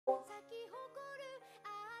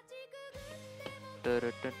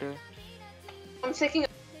Da-da-da-da. I'm taking.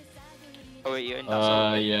 Oh wait, you're in that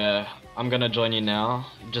side. Yeah. I'm gonna join you now.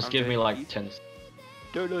 Just I'm give me joining like you. 10.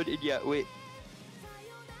 Don't load it yet, wait.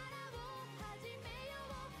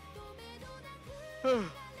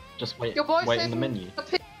 Just wait. Your boy Wait said in the menu. a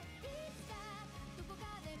pig.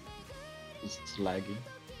 It's laggy.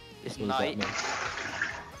 It's What does that night. mean?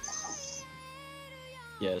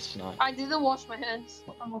 Yeah, it's not. I didn't wash my hands.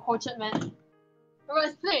 I'm a cultured man.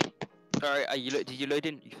 Alright, play. Alright, did you load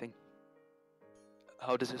in, you think?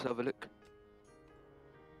 How does this server look?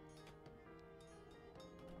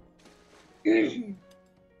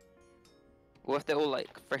 What if they're all like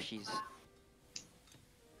freshies?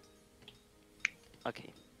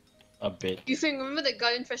 Okay. A bit. You think, remember that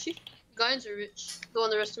guy in Freshie? Guardians are rich. Don't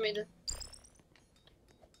underestimate them.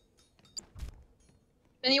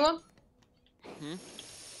 Anyone? Hmm?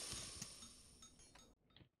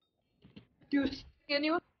 Do you see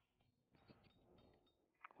anyone?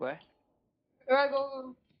 Where? Alright,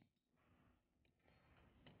 go.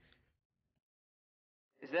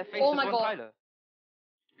 Is there faceless Oh my one God. Tyler?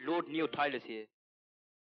 Lord Neil Tyler's here.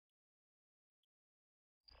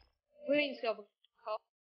 We're in Singapore.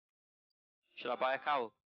 Should I buy a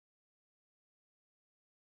cow?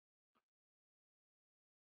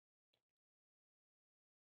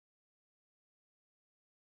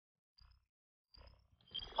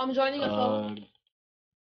 I'm joining as well. I'm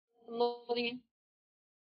loading in.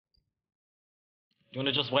 You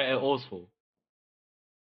wanna just wait at all's full?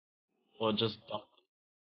 Or just dump?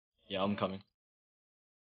 Yeah, I'm coming.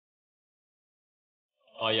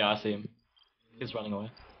 Oh yeah, I see him. He's running away.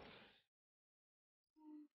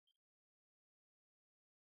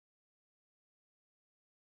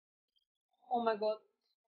 Oh my God.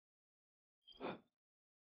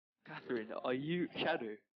 Catherine, are you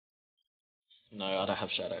Shadow? No, I don't have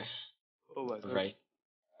shadow. Oh my god. Right.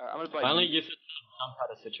 I'm gonna buy I only you. use it to jump out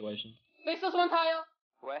of situation. Faceless one tire.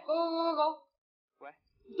 Where? Go. Where?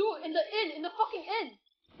 Dude, in the fucking inn.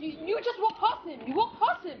 You just walked past him. You walked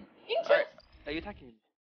past him. Interest. Alright, are you attacking him?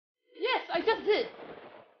 Yes, I just did.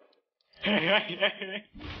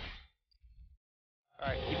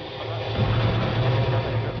 Alright, keep him come out.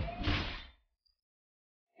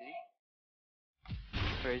 Is he?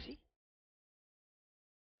 Where is he?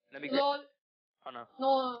 Let me grab. Lol. Oh no.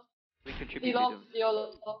 No. We He contribute to lost. them. He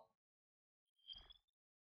lost.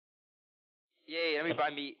 Yay, let me buy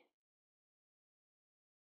meat.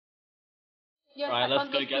 Yes, Right, I let's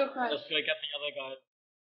found go the get spear crash. the other guy.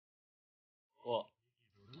 What?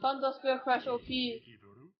 Thunder spear crash OP.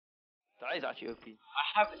 That is actually OP. I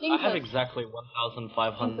have exactly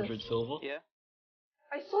 1,500 silver. Yeah?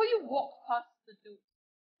 I saw you walk past the dude.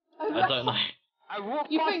 I don't know. I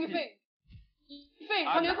walked You past think, you.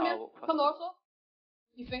 come here. I'll walk past Come also.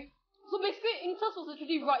 You think? So basically, Incest was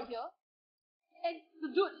literally right here. And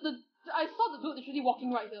I saw the dude literally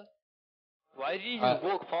walking right here. Why did you just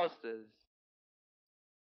walk past us?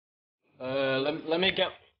 Let me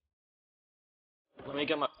get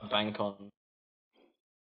my bank on.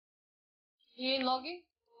 He ain't logging?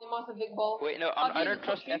 They must have big balls. Wait, no, I don't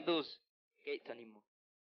trust Ethel's gates anymore.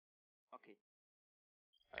 Okay.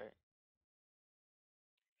 Alright.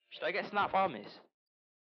 Should I get snap armies?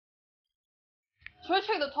 Should I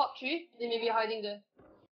check the top tree? They may be hiding there.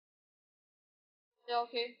 Yeah,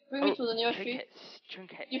 okay. Bring me to the nearest tree.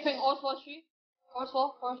 Trinkets. You think all forest tree? Forest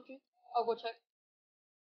tree? I'll go check.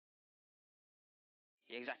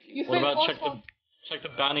 Yeah, exactly. You What think about all check the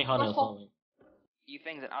bounty hunter or something? You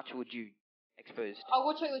things an actual Jew exposed. I'll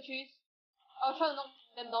go check the trees. I'll try to knock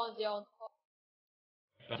them down if they are on top.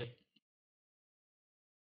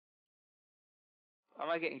 Why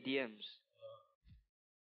am I getting DMs?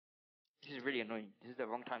 This is really annoying. This is the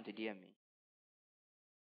wrong time to DM me.